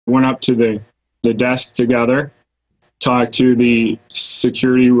went up to the desk together, talked to the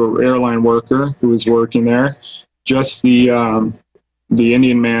security airline worker who was working there. Just the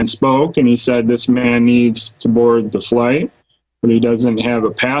Indian man spoke, and he said this man needs to board the flight, but he doesn't have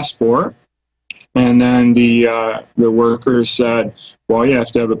a passport. And then the worker said, well, you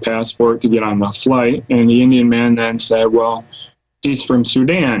have to have a passport to get on the flight. And the Indian man then said, well, he's from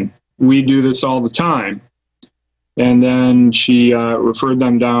Sudan. We do this all the time. And then she referred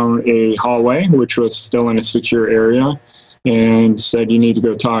them down a hallway, which was still in a secure area, and said, you need to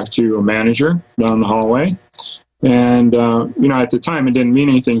go talk to a manager down the hallway. And, you know, at the time, it didn't mean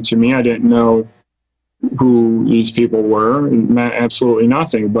anything to me. I didn't know who these people were. It meant absolutely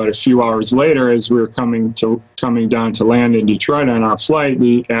nothing. But a few hours later, as we were coming down to land in Detroit on our flight,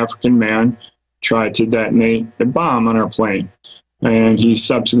 the African man tried to detonate a bomb on our plane. And he's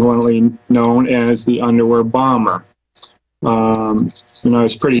subsequently known as the underwear bomber. You know, I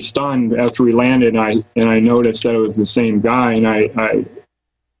was pretty stunned after we landed, and I noticed that it was the same guy, and I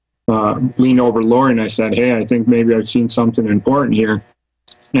leaned over Lori and I said, hey, I think maybe I've seen something important here.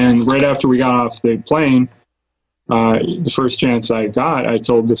 And right after we got off the plane, the first chance I got, I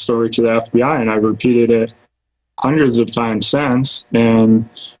told the story to the FBI, and I've repeated it hundreds of times since. And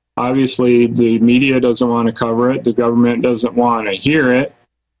obviously, the media doesn't want to cover it. The government doesn't want to hear it.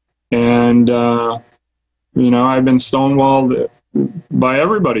 And, you know, I've been stonewalled by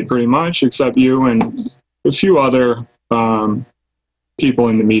everybody pretty much, except you and a few other people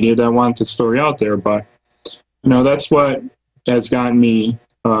in the media that want the story out there. But, you know, that's what has gotten me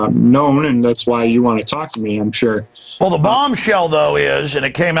known, and that's why you want to talk to me, I'm sure. Well, the bombshell, though, is, and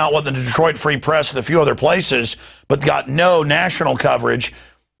it came out with the Detroit Free Press and a few other places, but got no national coverage,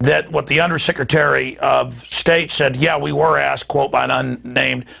 that what the Undersecretary of State said, yeah, we were asked, quote, by an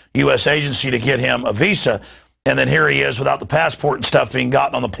unnamed U.S. agency to get him a visa, and then here he is without the passport and stuff being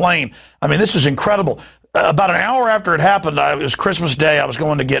gotten on the plane. I mean, this is incredible. About an hour after it happened, it was Christmas Day, I was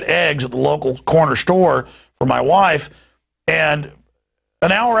going to get eggs at the local corner store for my wife, and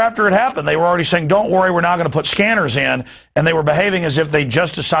an hour after it happened, they were already saying, don't worry, we're not going to put scanners in, and they were behaving as if they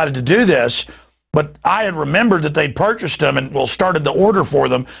just decided to do this. But I had remembered that they'd purchased them and, well, started the order for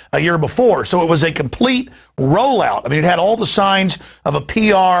them a year before. So it was a complete rollout. I mean, it had all the signs of a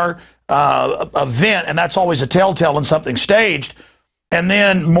PR event, and that's always a telltale in something staged. And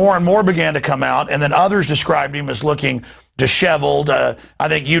then more and more began to come out, and then others described him as looking disheveled. I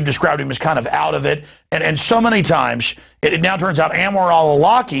think you described him as kind of out of it. And so many times, it now turns out Anwar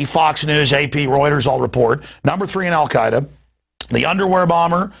al-Awlaki, Fox News, AP, Reuters all report, #3 in al-Qaeda, the underwear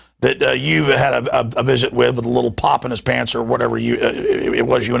bomber that you had a visit with a little pop in his pants or whatever it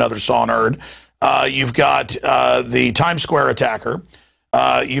was you and others saw and heard. You've got the Times Square attacker.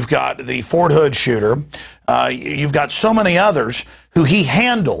 You've got the Fort Hood shooter. You've got so many others who he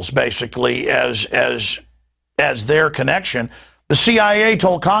handles basically as their connection. The CIA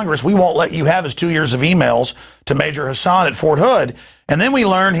told Congress, we won't let you have his 2 years of emails to Major Hassan at Fort Hood. And then we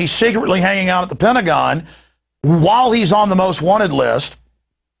learned he's secretly hanging out at the Pentagon while he's on the most wanted list,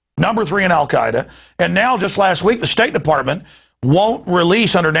 #3 in al-Qaeda. And now, just last week, the State Department won't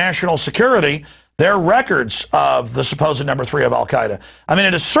release under national security their records of the supposed #3 of al-Qaeda. I mean,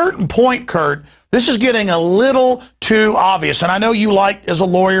 at a certain point, Kurt, this is getting a little too obvious. And I know you like, as a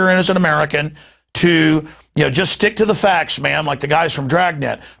lawyer and as an American, to, you know, just stick to the facts, man, like the guys from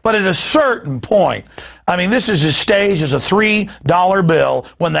Dragnet. But at a certain point, I mean, this is as staged as a $3 bill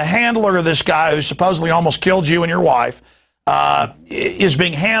when the handler of this guy who supposedly almost killed you and your wife is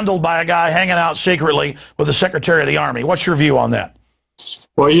being handled by a guy hanging out secretly with the Secretary of the Army. What's your view on that?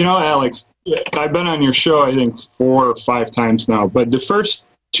 Well, you know, Alex, I've been on your show, I think, 4 or 5 times now, but the first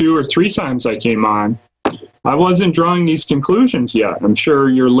 2 or 3 times I came on, I wasn't drawing these conclusions yet. I'm sure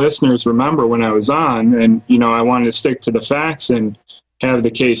your listeners remember when I was on, and, you know, I wanted to stick to the facts and have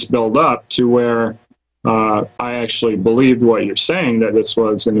the case build up to where I actually believed what you're saying, that this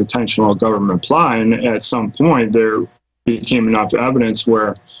was an intentional government plot. And at some point, there became enough evidence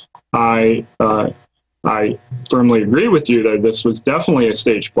where I firmly agree with you that this was definitely a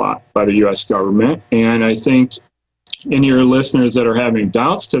stage plot by the U.S. government. And I think any of your listeners that are having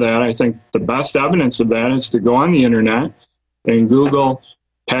doubts to that, I think the best evidence of that is to go on the internet and Google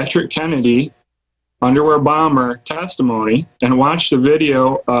Patrick Kennedy underwear bomber testimony and watch the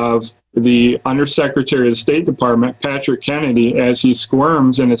video of the Undersecretary of the State Department, Patrick Kennedy, as he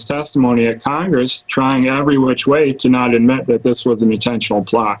squirms in his testimony at Congress, trying every which way to not admit that this was an intentional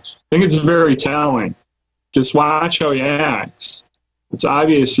plot. I think it's very telling. Just watch how he acts. It's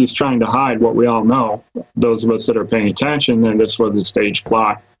obvious he's trying to hide what we all know, those of us that are paying attention, that this was a staged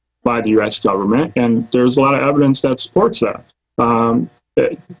plot by the U.S. government, and there's a lot of evidence that supports that.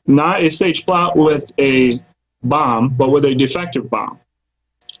 not a stage plot with a bomb, but with a defective bomb.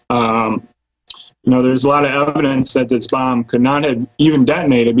 There's a lot of evidence that this bomb could not have even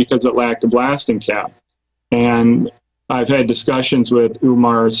detonated because it lacked a blasting cap. And I've had discussions with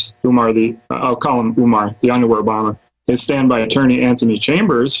I'll call him Umar, the underwear bomber, his standby attorney, Anthony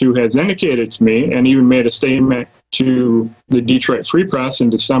Chambers, who has indicated to me and even made a statement to the Detroit Free Press in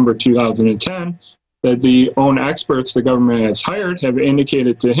December 2010 that the own experts the government has hired have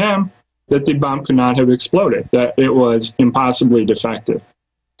indicated to him that the bomb could not have exploded, that it was impossibly defective.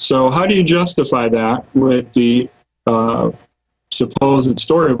 So how do you justify that with the supposed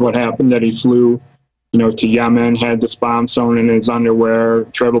story of what happened, that he flew to Yemen, had this bomb sewn in his underwear,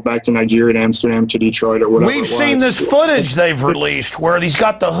 traveled back to Nigeria, to Amsterdam, to Detroit, or whatever. We've seen this footage they've released where he's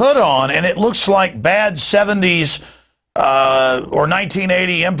got the hood on, and it looks like bad 70s or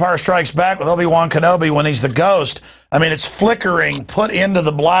 1980 Empire Strikes Back with Obi-Wan Kenobi when he's the ghost. I mean, it's flickering, put into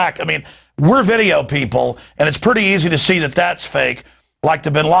the black. I mean, we're video people, and it's pretty easy to see that that's fake. Like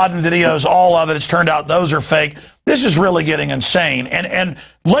the Bin Laden videos, all of it, it's turned out those are fake. This is really getting insane. And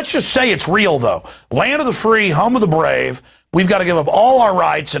let's just say it's real, though. Land of the free, home of the brave. We've got to give up all our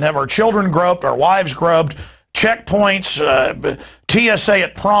rights and have our children groped, our wives groped, checkpoints, TSA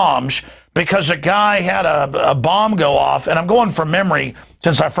at proms, because a guy had a bomb go off. And I'm going from memory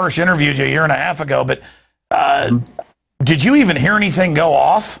since I first interviewed you a year and a half ago, but did you even hear anything go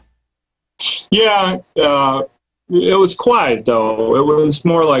off? Yeah, it was quiet, though. It was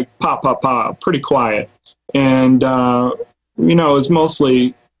more like pop, pop, pop, pretty quiet. And, it was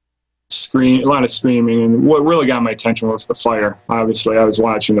mostly a lot of screaming. And what really got my attention was the fire. Obviously, I was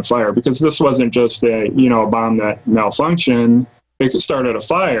watching the fire because this wasn't just a bomb that malfunctioned. It started a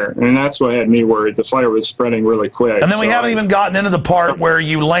fire, and that's what had me worried. The fire was spreading really quick. And then we haven't even gotten into the part where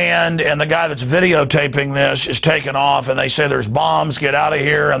you land and the guy that's videotaping this is taken off, and they say there's bombs, get out of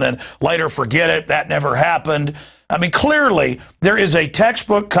here, and then later forget it, that never happened. I mean, clearly, there is a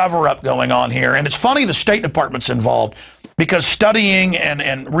textbook cover-up going on here, and it's funny the State Department's involved, because studying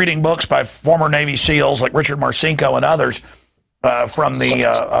and reading books by former Navy SEALs like Richard Marcinko and others from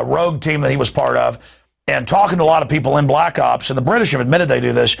the rogue team that he was part of, and talking to a lot of people in Black Ops, and the British have admitted they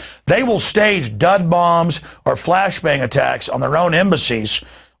do this, they will stage dud bombs or flashbang attacks on their own embassies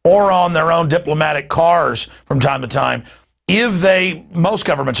or on their own diplomatic cars from time to time. Most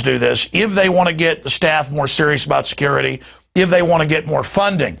governments do this, if they want to get the staff more serious about security, if they want to get more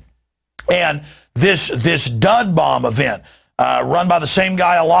funding. And this dud bomb event, run by the same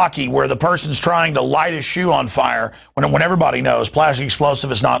guy, Alaki, where the person's trying to light his shoe on fire when everybody knows plastic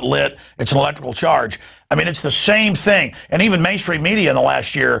explosive is not lit, it's an electrical charge. I mean, it's the same thing. And even mainstream media in the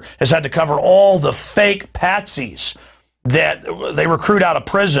last year has had to cover all the fake patsies that they recruit out of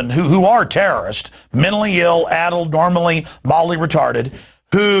prison who are terrorists, mentally ill, addled, normally mildly retarded,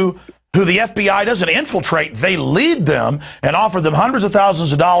 who the FBI doesn't infiltrate. They lead them and offer them hundreds of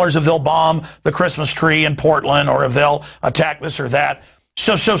thousands of dollars if they'll bomb the Christmas tree in Portland or if they'll attack this or that.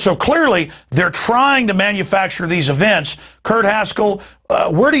 So clearly they're trying to manufacture these events. Kurt Haskell,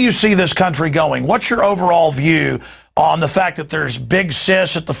 where do you see this country going? What's your overall view on the fact that there's big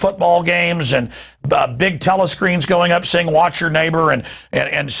sis at the football games and big telescreens going up saying watch your neighbor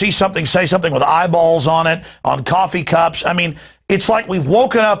and see something, say something with eyeballs on it, on coffee cups? I mean, it's like we've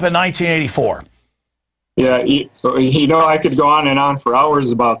woken up in 1984. Yeah, I could go on and on for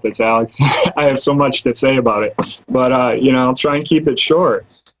hours about this, Alex. I have so much to say about it. But, I'll try and keep it short.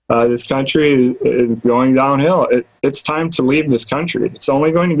 This country is going downhill. It's time to leave this country. It's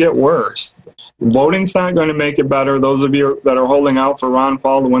only going to get worse. Voting's not going to make it better. Those of you that are holding out for Ron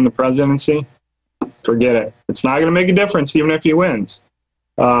Paul to win the presidency, forget it. It's not going to make a difference even if he wins.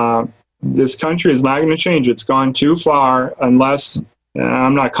 This country is not going to change. It's gone too far unless,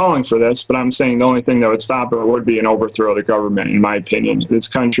 I'm not calling for this, but I'm saying the only thing that would stop it would be an overthrow of the government, in my opinion. This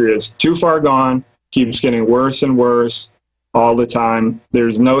country is too far gone, keeps getting worse and worse all the time.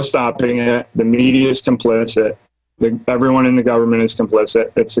 There's no stopping it. The media is complicit. Everyone in the government is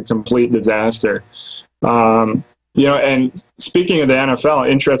complicit. It's a complete disaster. And speaking of the NFL,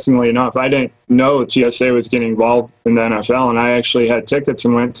 interestingly enough, I didn't know TSA was getting involved in the NFL, and I actually had tickets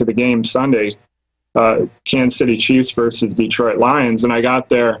and went to the game Sunday, Kansas City Chiefs versus Detroit Lions, and I got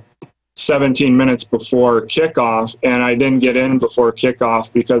there 17 minutes before kickoff, and I didn't get in before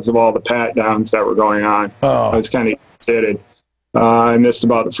kickoff because of all the pat-downs that were going on. Oh. I was kind of irritated. I missed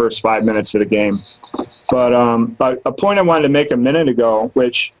about the first 5 minutes of the game. But a point I wanted to make a minute ago,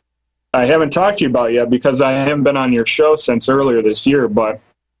 which I haven't talked to you about yet because I haven't been on your show since earlier this year, but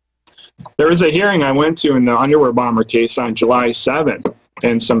there was a hearing I went to in the underwear bomber case on July 7th,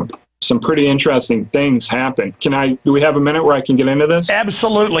 and some some pretty interesting things happened. Do we have a minute where I can get into this?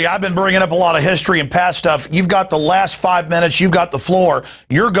 Absolutely. I've been bringing up a lot of history and past stuff. You've got the last 5 minutes. You've got the floor.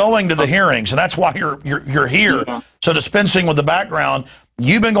 You're going to the hearings, and that's why you're here. Yeah. So dispensing with the background,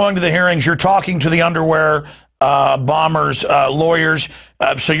 you've been going to the hearings. You're talking to the underwear bombers, lawyers.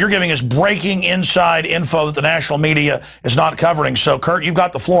 So you're giving us breaking inside info that the national media is not covering. So, Kurt, you've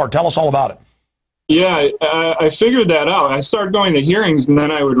got the floor. Tell us all about it. Yeah, I figured that out. I started going to hearings, and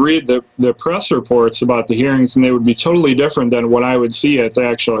then I would read the press reports about the hearings, and they would be totally different than what I would see at the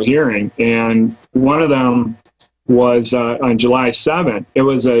actual hearing. And one of them was on July 7th. It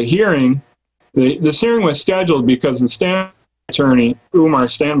was a hearing. This hearing was scheduled because the standby attorney,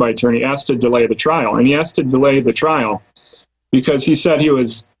 Umar's standby attorney, asked to delay the trial. And he asked to delay the trial because he said he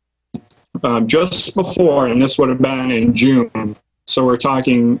was just before, and this would have been in June, so we're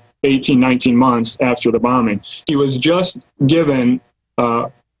talking 18, 19 months after the bombing. He was just given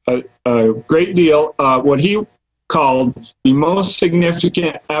a great deal, what he called the most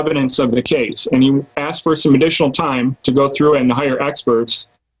significant evidence of the case. And he asked for some additional time to go through it and hire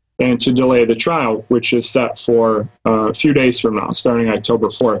experts and to delay the trial, which is set for a few days from now, starting October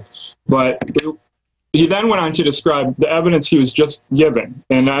 4th. But he then went on to describe the evidence he was just given.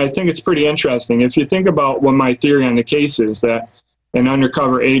 And I think it's pretty interesting. If you think about what my theory on the case is, that an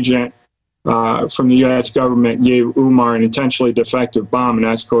undercover agent from the U.S. government gave Umar an intentionally defective bomb and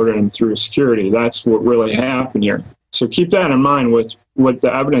escorted him through security. That's what really happened here. So keep that in mind with what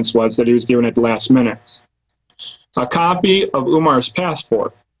the evidence was that he was given at the last minute. A copy of Umar's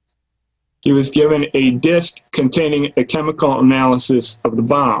passport. He was given a disc containing a chemical analysis of the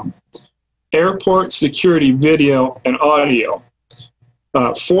bomb. Airport security video and audio.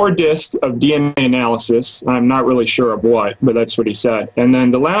 4 discs of DNA analysis. I'm not really sure of what, but that's what he said. And then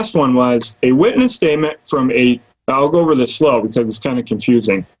the last one was a witness statement from I'll go over this slow because it's kind of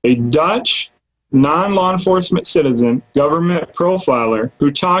confusing, a Dutch non-law enforcement citizen, government profiler,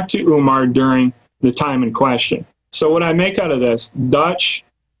 who talked to Umar during the time in question. So what I make out of this, Dutch,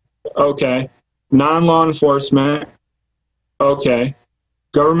 okay, non-law enforcement, okay,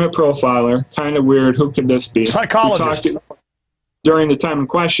 government profiler, kind of weird, who could this be? Psychologist. During the time in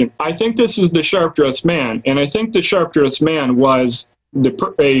question. I think this is the sharp-dressed man, and I think the sharp-dressed man was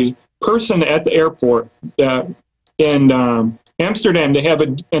a person at the airport in Amsterdam to have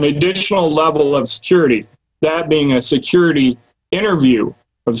an additional level of security, that being a security interview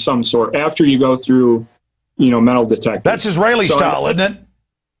of some sort after you go through, metal detectors. That's Israeli style, isn't it?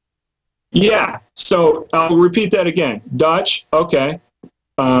 Yeah. So I'll repeat that again. Dutch, okay.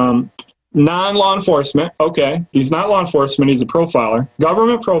 Non-law enforcement, okay. He's not law enforcement, he's a profiler.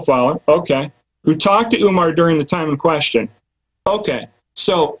 Government profiler, okay. Who talked to Umar during the time in question. Okay.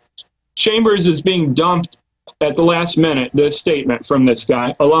 So Chambers is being dumped at the last minute, this statement from this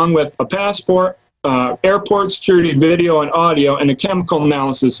guy, along with a passport, airport security video and audio, and a chemical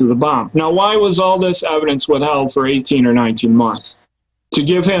analysis of the bomb. Now, why was all this evidence withheld for 18 or 19 months? To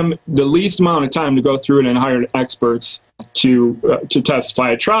give him the least amount of time to go through it and hire experts to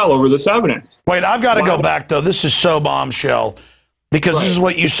testify at trial over this evidence. Wait, I've got to go back, though. This is so bombshell, because this is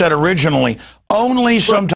what you said originally. Only sometimes